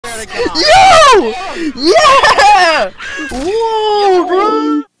Yo! Yeah! Whoa,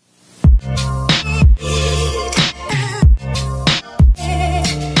 bro!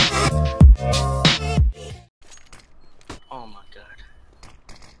 Oh my god.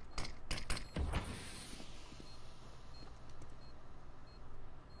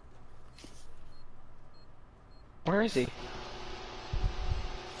 Where is he?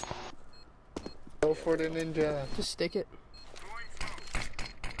 Go for the ninja. Just stick it.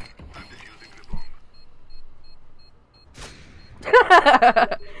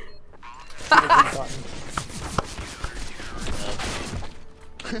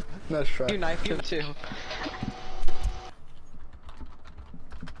 Nice try. You knifed him too.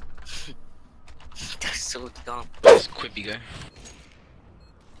 That's so dumb. Just quippy guy.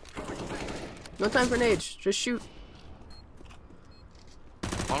 No time for nades. Just shoot.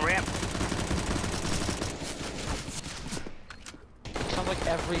 On ramp. Sounds like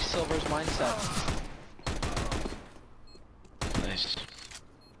every silver's mindset. Nice.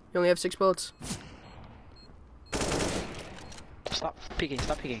 You only have 6 bullets. Stop peeking,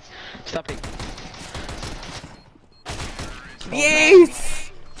 stop peeking. Stop peeking.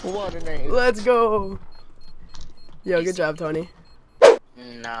 Yes! What a name. Let's go. Yo, good job, Tony.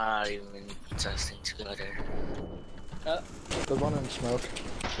 Not even testing together. There's one in smoke.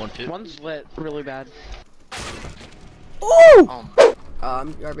 One pit. One's lit really bad. Ooh!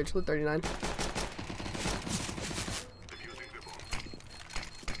 Garbage, lit 39.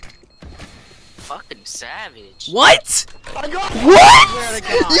 Fucking savage. What? I got What?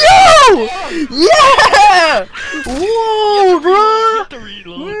 Yo! Yeah! Whoa, bro!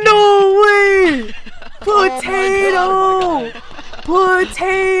 No way! Potato!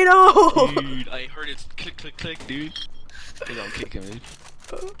 Potato! Dude, I heard it click, click, click, dude. Cause I'm kicking, dude.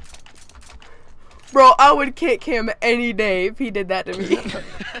 Bro, I would kick him any day if he did that to me.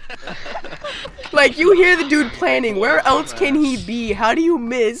 Like, you hear the dude planning. Where else can he be? How do you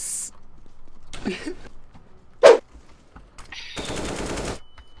miss?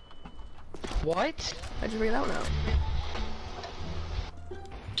 What? How'd you figure that one out?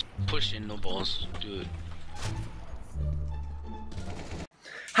 Push in, no balls. Do it.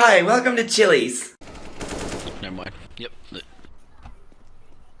 Hi, welcome to Chili's. Never mind. Yep, lit.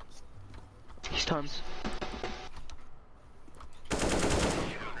 He's tons.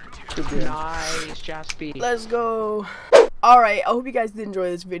 Good game. Nice, jaspii. Let's go. Alright, I hope you guys did enjoy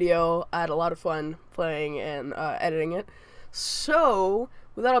this video. I had a lot of fun playing and editing it. So,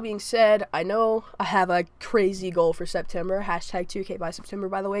 with that all being said, I know I have a crazy goal for September. Hashtag 2K by September,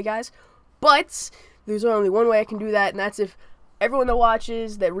 by the way, guys. But there's only one way I can do that, and that's if everyone that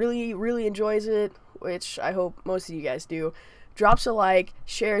watches, that really enjoys it, which I hope most of you guys do, drops a like,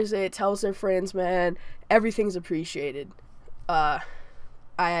 shares it, tells their friends, man. Everything's appreciated. I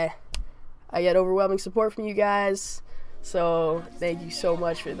get overwhelming support from you guys, so thank you so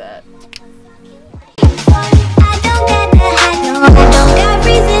much for that.